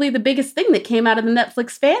probably the biggest thing that came out of the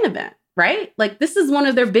Netflix fan event, right? This is one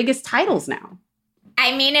of their biggest titles now.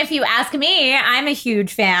 I mean, if you ask me, I'm a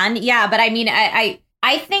huge fan. Yeah, but I mean,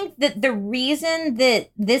 I think that the reason that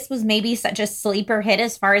this was maybe such a sleeper hit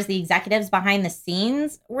as far as the executives behind the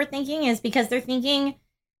scenes were thinking is because they're thinking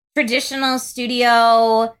traditional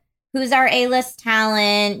studio, who's our A-list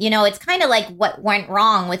talent? It's kind of like what went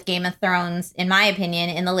wrong with Game of Thrones, in my opinion,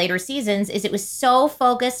 in the later seasons, is it was so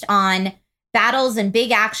focused on battles and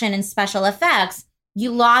big action and special effects,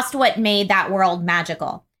 you lost what made that world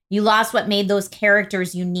magical. You lost what made those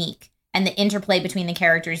characters unique and the interplay between the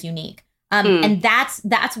characters unique. And that's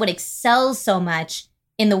what excels so much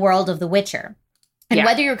in the world of The Witcher. And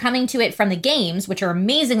whether you're coming to it from the games, which are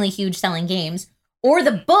amazingly huge selling games, or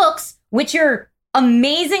the books, which are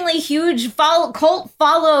amazingly huge cult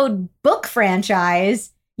followed book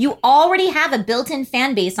franchise, you already have a built-in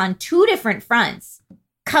fan base on two different fronts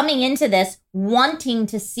coming into this, wanting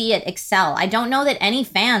to see it excel. I don't know that any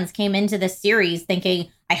fans came into this series thinking,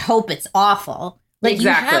 I hope it's awful. Like,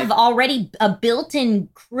 exactly. You have already a built-in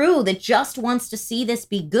crew that just wants to see this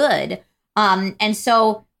be good. And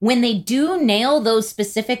so when they do nail those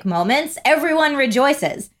specific moments, everyone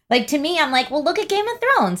rejoices. Like, to me, I'm like, well, look at Game of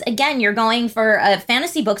Thrones. Again, you're going for a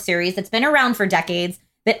fantasy book series that's been around for decades,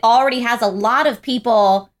 that already has a lot of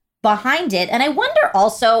people behind it. And I wonder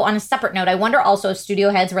also, on a separate note, I wonder also if studio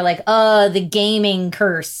heads were like, the gaming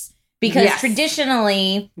curse. Because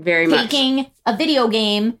traditionally, taking a video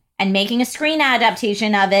game and making a screen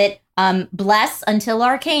adaptation of it, bless Until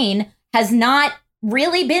Arcane, has not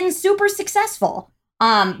really been super successful.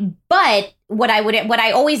 But what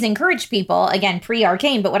I always encourage people, again,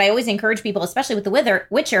 pre-Arcane, but what I always encourage people, especially with The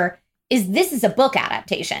Witcher, is this is a book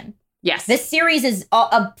adaptation. Yes. This series is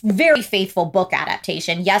a very faithful book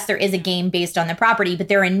adaptation. Yes, there is a game based on the property, but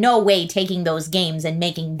they're in no way taking those games and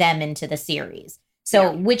making them into the series.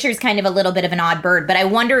 So Witcher's kind of a little bit of an odd bird, but I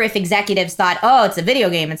wonder if executives thought, oh, it's a video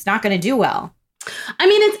game, it's not going to do well. I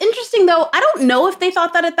mean, it's interesting, though. I don't know if they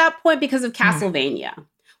thought that at that point because of Castlevania,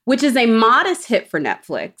 which is a modest hit for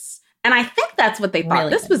Netflix. And I think that's what they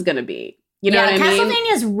thought this was going to be. You know what I mean?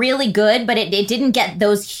 Castlevania is really good, but it didn't get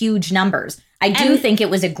those huge numbers. I do think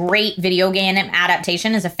it was a great video game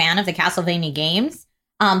adaptation as a fan of the Castlevania games.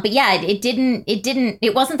 But yeah,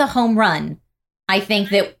 it wasn't the home run, I think,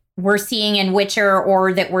 that we're seeing in Witcher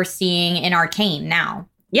or that we're seeing in Arcane now.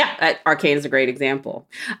 Yeah, Arcane is a great example.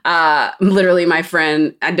 Literally, my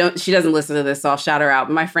friend, she doesn't listen to this, so I'll shout her out.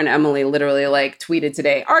 But my friend Emily literally tweeted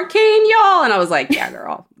today, Arcane, y'all. And I was like, yeah,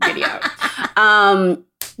 girl, giddy up.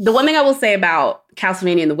 The one thing I will say about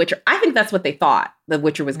Castlevania and The Witcher, I think that's what they thought The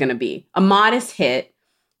Witcher was going to be. A modest hit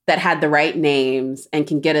that had the right names and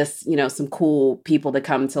can get us, some cool people to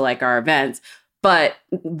come to our events. But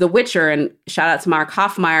The Witcher, and shout out to Mark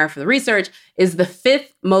Hoffmeyer for the research, is the 5th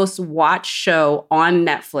most watched show on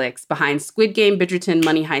Netflix behind Squid Game, Bridgerton,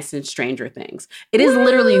 Money Heist, and Stranger Things. It is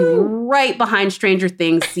literally right behind Stranger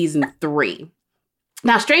Things season 3.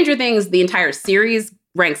 Now, Stranger Things, the entire series,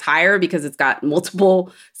 ranks higher because it's got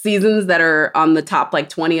multiple seasons that are on the top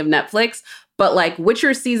 20 of Netflix. But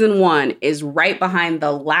Witcher season 1 is right behind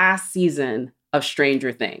the last season of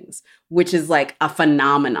Stranger Things, which is a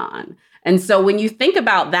phenomenon. And so when you think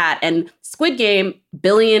about that, and Squid Game, 1.5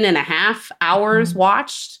 billion hours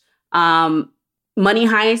watched, Money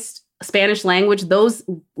Heist, Spanish language, those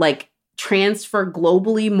transfer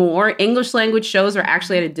globally more. English language shows are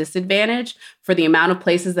actually at a disadvantage for the amount of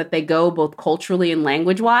places that they go, both culturally and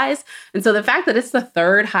language wise. And so the fact that it's the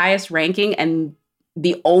 3rd highest ranking and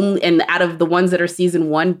out of the ones that are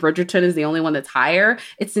season 1, Bridgerton is the only one that's higher.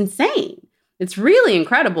 It's insane. It's really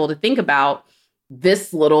incredible to think about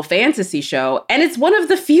this little fantasy show. And it's one of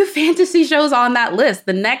the few fantasy shows on that list.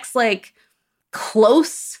 The next,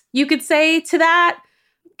 close, you could say, to that,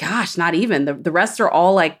 gosh, not even. The rest are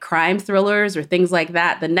all, crime thrillers or things like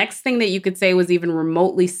that. The next thing that you could say was even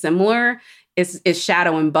remotely similar is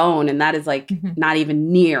Shadow and Bone, and that is, not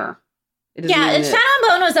even near. Shadow and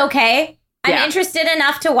Bone was okay. I'm interested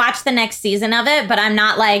enough to watch the next season of it, but I'm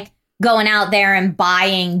not, going out there and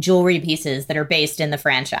buying jewelry pieces that are based in the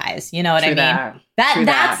franchise. You know what I mean?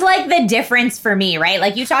 That's the difference for me,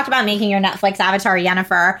 right? You talked about making your Netflix avatar,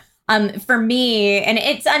 Yennefer. For me, and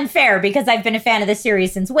it's unfair because I've been a fan of this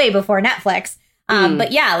series since way before Netflix.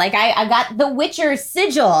 But yeah, I got the Witcher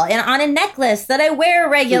sigil on a necklace that I wear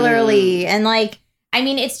regularly. And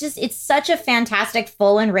it's such a fantastic,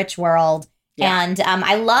 full and rich world. Yeah. And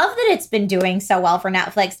I love that it's been doing so well for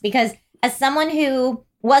Netflix because as someone who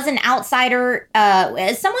was an outsider,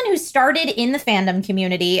 as someone who started in the fandom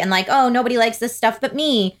community and nobody likes this stuff but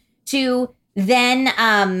me, to then,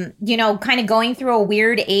 kind of going through a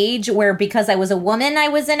weird age where because I was a woman, I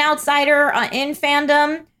was an outsider in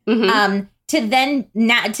fandom, to then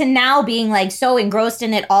to now being so engrossed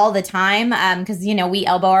in it all the time. Because, we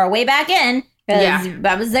elbow our way back in because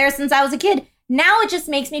I was there since I was a kid. Now it just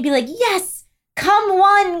makes me be yes. Come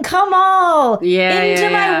one, come all into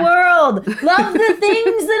my world. Love the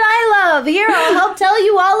things that I love. Here, I'll help tell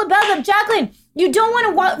you all about them. Jacqueline, you don't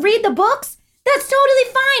want to read the books? That's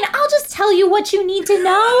totally fine. I'll just tell you what you need to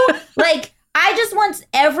know. I just want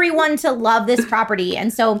everyone to love this property.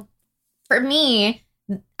 And so for me,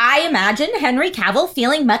 I imagine Henry Cavill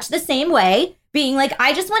feeling much the same way, being like,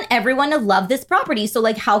 I just want everyone to love this property. So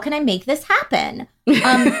like, how can I make this happen?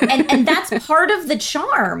 And that's part of the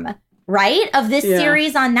charm, right? Of this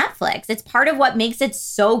series on Netflix. It's part of what makes it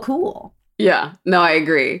so cool. Yeah, no, I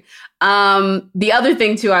agree. The other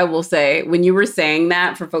thing, too, I will say, when you were saying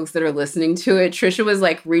that, for folks that are listening to it, Trisha was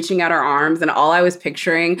like reaching out her arms, and all I was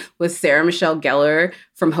picturing was Sarah Michelle Gellar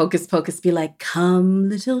from Hocus Pocus be like, come,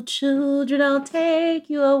 little children, I'll take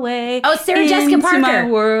you away. Oh, Sarah Jessica Parker. My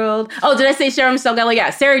world. Oh, did I say Sarah Michelle Gellar? Yeah,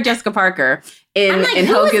 Sarah Jessica Parker in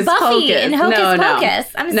Hocus Pocus. In Hocus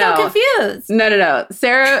Pocus? I'm so confused. No.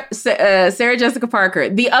 Sarah Jessica Parker.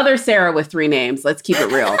 The other Sarah with 3 names. Let's keep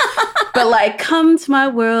it real. But like, come to my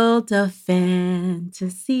world of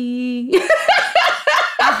fantasy.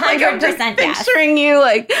 100%, yes. Picturing you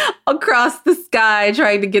like across the sky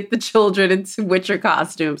trying to get the children into Witcher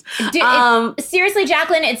costumes. Dude, seriously,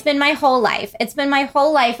 Jacqueline, it's been my whole life. It's been my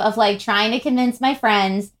whole life of like trying to convince my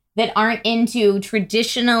friends that aren't into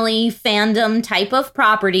traditionally fandom type of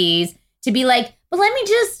properties to be like, but let me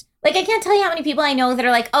just, like, I can't tell you how many people I know that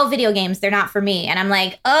are like, oh, video games, they're not for me. And I'm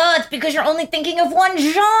like, oh, it's because you're only thinking of one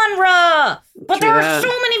genre. But there are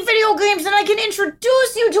so many video games and I can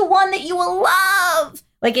introduce you to one that you will love.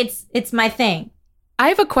 Like, it's my thing. I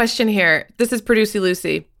have a question here. This is Producer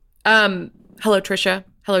Lucy. Hello, Trisha.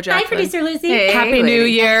 Hello, Jacqueline. Hi, Producer Lucy. Hey, Happy New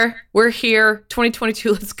Year. We're here.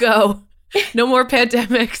 2022. Let's go. No more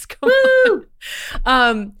pandemics. Come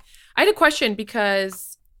on. I had a question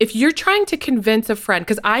because if you're trying to convince a friend,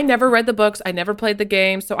 because I never read the books, I never played the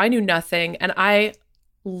game, so I knew nothing, and I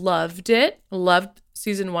loved it. Loved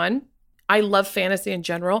season 1. I love fantasy in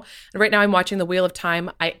general. And right now I'm watching The Wheel of Time.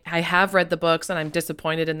 I have read the books and I'm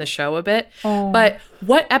disappointed in the show a bit. Oh. But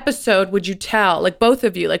what episode would you tell, like both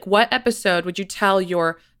of you, like what episode would you tell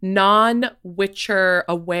your non-Witcher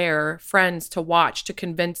aware friends to watch to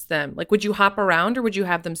convince them? Like, would you hop around or would you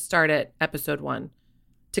have them start at episode 1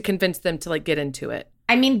 to convince them to like get into it?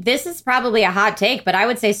 I mean, this is probably a hot take, but I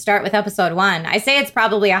would say start with episode 1. I say it's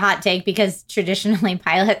probably a hot take because traditionally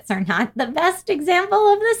pilots are not the best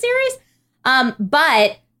example of the series.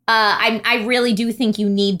 But I really do think you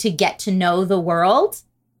need to get to know the world.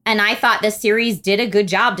 And I thought this series did a good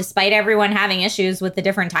job, despite everyone having issues with the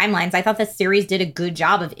different timelines. I thought this series did a good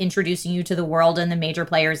job of introducing you to the world and the major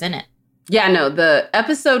players in it. Yeah, no, the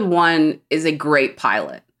episode 1 is a great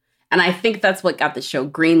pilot. And I think that's what got the show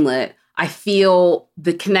greenlit. I feel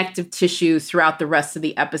the connective tissue throughout the rest of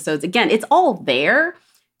the episodes. Again, it's all there.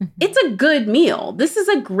 It's a good meal. This is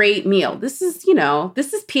a great meal. This is,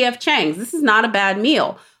 this is P.F. Chang's. This is not a bad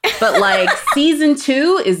meal. But like season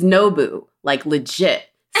 2 is Nobu, like legit.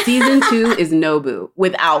 Season 2 is Nobu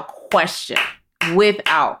without question.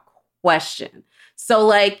 Without question. So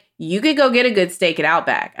like you could go get a good steak at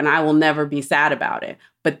Outback and I will never be sad about it.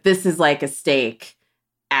 But this is like a steak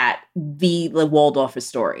at the Waldorf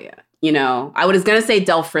Astoria. I was going to say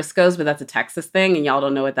Del Frisco's, but that's a Texas thing. And y'all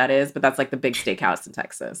don't know what that is. But that's like the big steakhouse in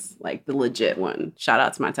Texas, like the legit one. Shout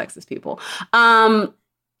out to my Texas people.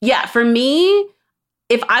 Yeah, for me,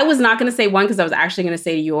 if I was not going to say one, because I was actually going to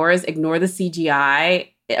say yours, ignore the CGI.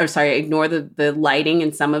 Ignore the lighting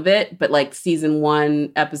in some of it. But like season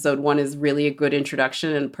 1, episode 1 is really a good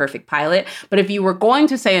introduction and perfect pilot. But if you were going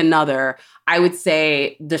to say another, I would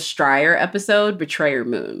say the Stryer episode, Betrayer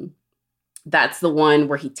Moon. That's the one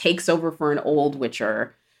where he takes over for an old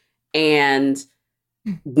Witcher and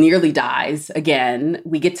nearly dies again.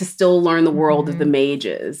 We get to still learn the world of the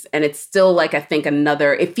mages. And it's still like, I think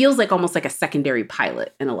it feels like almost like a secondary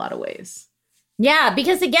pilot in a lot of ways. Yeah,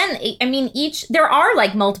 because again, I mean, there are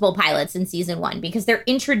like multiple pilots in season 1 because they're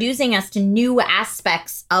introducing us to new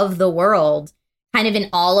aspects of the world kind of in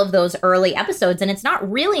all of those early episodes. And it's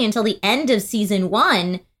not really until the end of season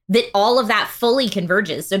 1 that all of that fully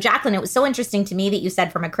converges. So Jacqueline, it was so interesting to me that you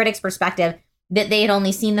said from a critic's perspective that they had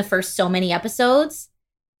only seen the first so many episodes.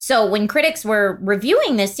 So when critics were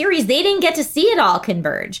reviewing this series, they didn't get to see it all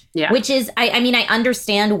converge. Yeah. Which is, I mean, I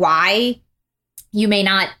understand why you may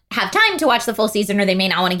not have time to watch the full season, or they may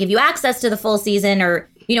not want to give you access to the full season, or,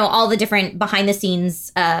 all the different behind the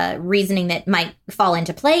scenes reasoning that might fall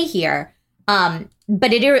into play here.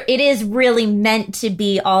 But it is really meant to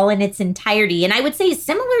be all in its entirety. And I would say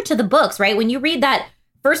similar to the books, right? When you read that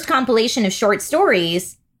first compilation of short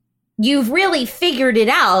stories, you've really figured it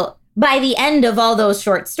out by the end of all those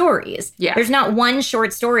short stories. Yeah. There's not one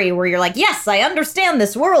short story where you're like, yes, I understand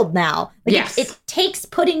this world now. Like, yes. It takes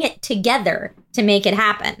putting it together to make it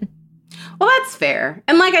happen. Well, that's fair.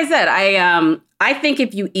 And like I said, I think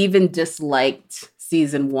if you even disliked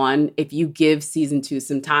season 1 if you give season 2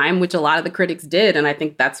 some time, which a lot of the critics did. And I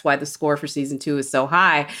think that's why the score for season 2 is so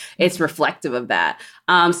high. It's reflective of that.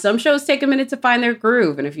 Some shows take a minute to find their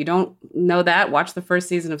groove. And if you don't know that, watch the first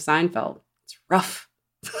season of Seinfeld. It's rough.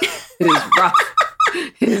 It is rough.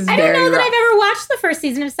 It is I don't know that I've ever watched the first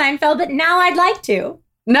season of Seinfeld, but now I'd like to.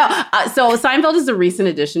 No, so Seinfeld is a recent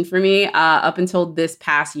addition for me. Up until this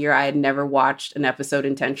past year, I had never watched an episode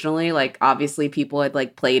intentionally. Like, obviously, people had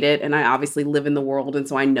like played it, and I obviously live in the world, and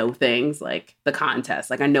so I know things like the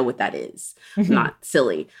contest. Like, I know what that is. I'm not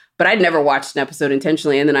silly, but I'd never watched an episode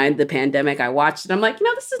intentionally. And then the pandemic, I watched it. I'm like,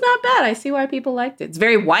 this is not bad. I see why people liked it. It's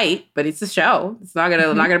very white, but it's a show. It's not gonna.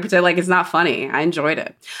 I'm not gonna pretend like it's not funny. I enjoyed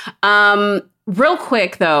it. Real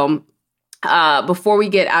quick though. Before we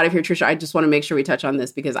get out of here, Trisha, I just want to make sure we touch on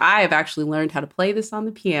this because I have actually learned how to play this on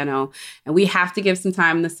the piano, and we have to give some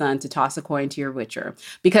time in the sun to toss a coin to your Witcher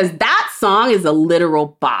because that song is a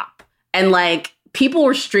literal bop. And like people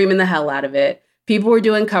were streaming the hell out of it. People were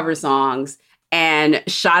doing cover songs, and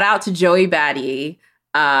shout out to Joey Batty,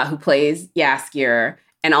 who plays Jaskier,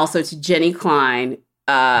 and also to Jenny Klein,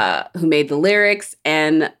 who made the lyrics,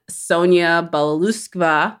 and Sonia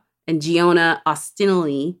Balaluskva and Giona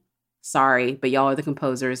Ostinelli. Sorry, but y'all are the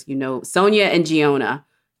composers. You know, Sonia and Giona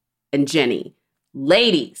and Jenny.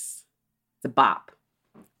 Ladies, it's a bop.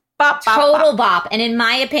 Bop, bop, Total bop. And in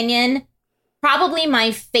my opinion, probably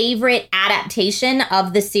my favorite adaptation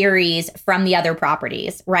of the series from the other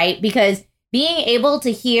properties, right? Because being able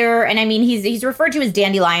to hear, and I mean, he's referred to as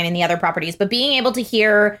Dandelion in the other properties, but being able to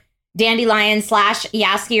hear Dandelion /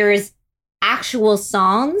 Jaskier's actual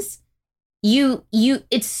songs,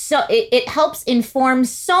 it helps inform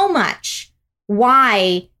so much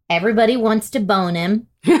why everybody wants to bone him,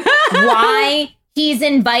 why he's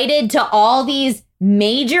invited to all these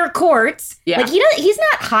major courts. Yeah. Like he's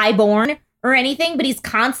not highborn or anything, but he's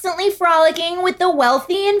constantly frolicking with the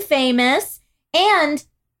wealthy and famous. And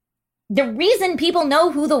the reason people know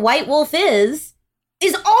who the White Wolf is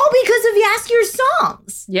all because of Jaskier's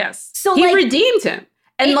songs. Yes. So he redeemed him.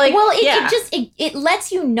 And it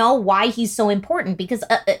lets you know why he's so important because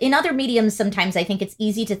in other mediums, sometimes I think it's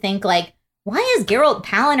easy to think like, why is Geralt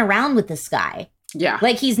palling around with this guy? Yeah.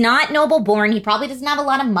 Like he's not noble born. He probably doesn't have a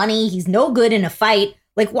lot of money. He's no good in a fight.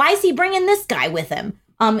 Like, why is he bringing this guy with him?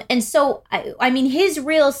 And so, I mean, his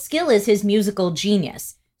real skill is his musical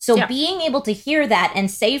genius. So being able to hear that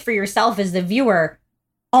and say for yourself as the viewer,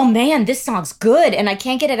 oh man, this song's good and I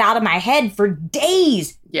can't get it out of my head for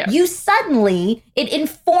days. Yeah. It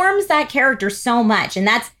informs that character so much. And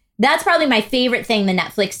that's probably my favorite thing the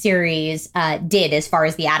Netflix series did as far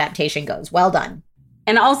as the adaptation goes. Well done.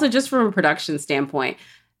 And also just from a production standpoint,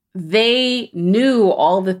 they knew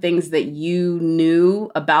all the things that you knew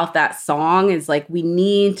about that song. Is like, we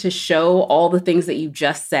need to show all the things that you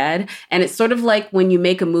just said. And it's sort of like when you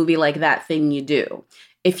make a movie like That Thing You Do.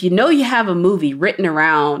 If you know you have a movie written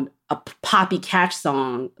around a poppy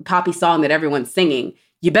song that everyone's singing,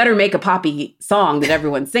 you better make a poppy song that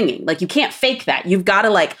everyone's singing. Like, you can't fake that. You've got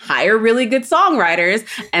to like hire really good songwriters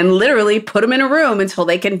and literally put them in a room until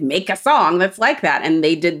they can make a song that's like that. And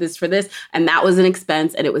they did this for this, and that was an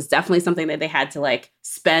expense. And it was definitely something that they had to like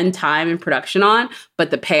spend time in production on.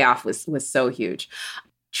 But the payoff was so huge.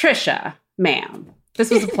 Trisha, ma'am,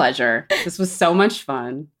 this was a pleasure. This was so much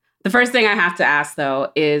fun. The first thing I have to ask,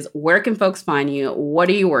 though, is where can folks find you? What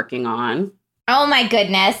are you working on? Oh, my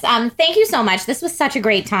goodness. Thank you so much. This was such a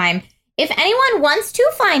great time. If anyone wants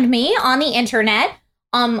to find me on the internet,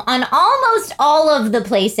 on almost all of the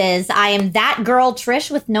places, I am that girl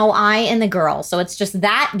Trish with no I in the girl. So it's just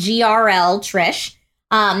that GRL Trish.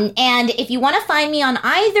 And if you want to find me on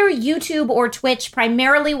either YouTube or Twitch,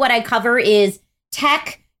 primarily what I cover is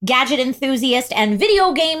tech, gadget enthusiast, and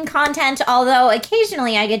video game content, although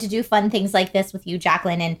occasionally I get to do fun things like this with you,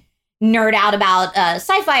 Jacqueline, and nerd out about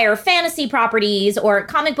sci-fi or fantasy properties or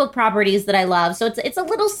comic book properties that I love. So it's a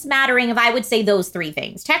little smattering of, I would say, those three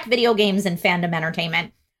things: tech, video games, and fandom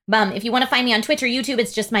entertainment. If you want to find me on Twitch or YouTube,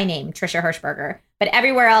 it's just my name, Trisha Hirschberger. But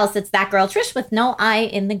everywhere else, it's that girl Trish with no I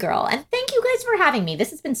in the girl. And thank you guys for having me. This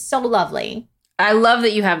has been so lovely. I love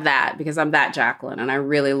that you have that, because I'm that Jacqueline, and I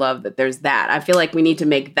really love that there's that. I feel like we need to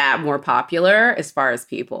make that more popular as far as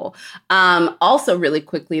people. Also, really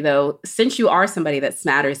quickly, though, since you are somebody that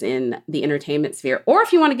smatters in the entertainment sphere, or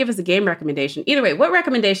if you want to give us a game recommendation, either way, what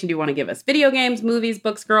recommendation do you want to give us? Video games, movies,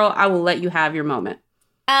 books, girl? I will let you have your moment.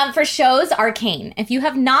 For shows, Arcane. If you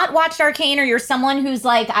have not watched Arcane, or you're someone who's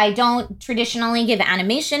like, I don't traditionally give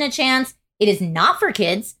animation a chance, it is not for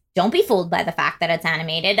kids. Don't be fooled by the fact that it's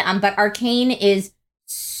animated. But Arcane is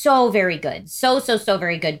so very good. So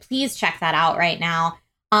very good. Please check that out right now.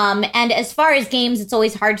 And as far as games, it's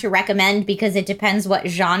always hard to recommend because it depends what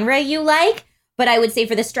genre you like. But I would say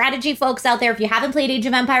for the strategy folks out there, if you haven't played Age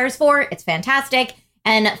of Empires 4, it's fantastic.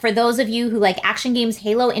 And for those of you who like action games,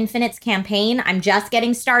 Halo Infinite's campaign, I'm just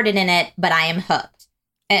getting started in it, but I am hooked.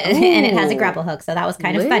 And it has a grapple hook, so that was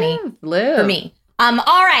kind of funny for me. All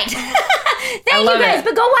right. Thank you guys,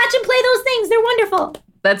 but go watch and play those things. They're wonderful.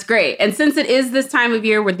 That's great. And since it is this time of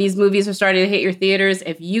year where these movies are starting to hit your theaters,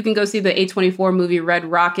 if you can go see the A24 movie Red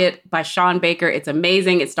Rocket by Sean Baker, it's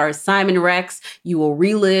amazing. It stars Simon Rex. You will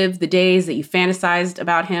relive the days that you fantasized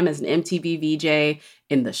about him as an MTV VJ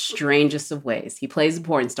in the strangest of ways. He plays a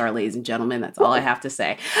porn star, ladies and gentlemen. That's all I have to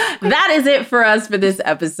say. That is it for us for this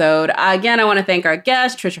episode. Again, I want to thank our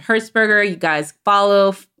guest, Trisha Hertzberger. You guys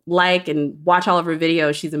follow, like, and watch all of her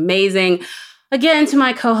videos. She's amazing. Again, to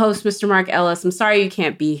my co-host, Mr. Mark Ellis, I'm sorry you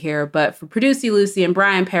can't be here, but for Producy Lucy and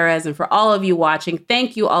Brian Perez, and for all of you watching,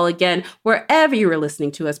 thank you all again. Wherever you are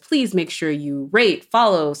listening to us, please make sure you rate,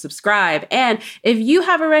 follow, subscribe. And if you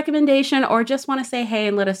have a recommendation or just want to say hey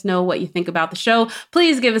and let us know what you think about the show,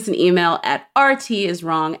 please give us an email at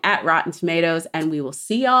rtiswrong@Rotten Tomatoes, and we will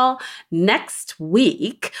see y'all next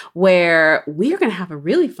week, where we are going to have a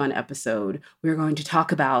really fun episode. We're going to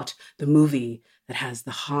talk about the movie that has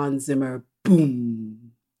the Hans Zimmer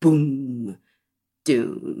boom, boom,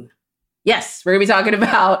 Dune. Yes, we're going to be talking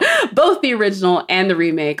about both the original and the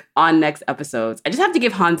remake on next episodes. I just have to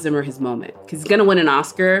give Hans Zimmer his moment because he's going to win an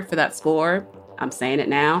Oscar for that score. I'm saying it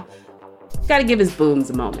now. Got to give his booms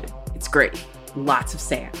a moment. It's great. Lots of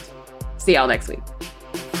sand. See y'all next week.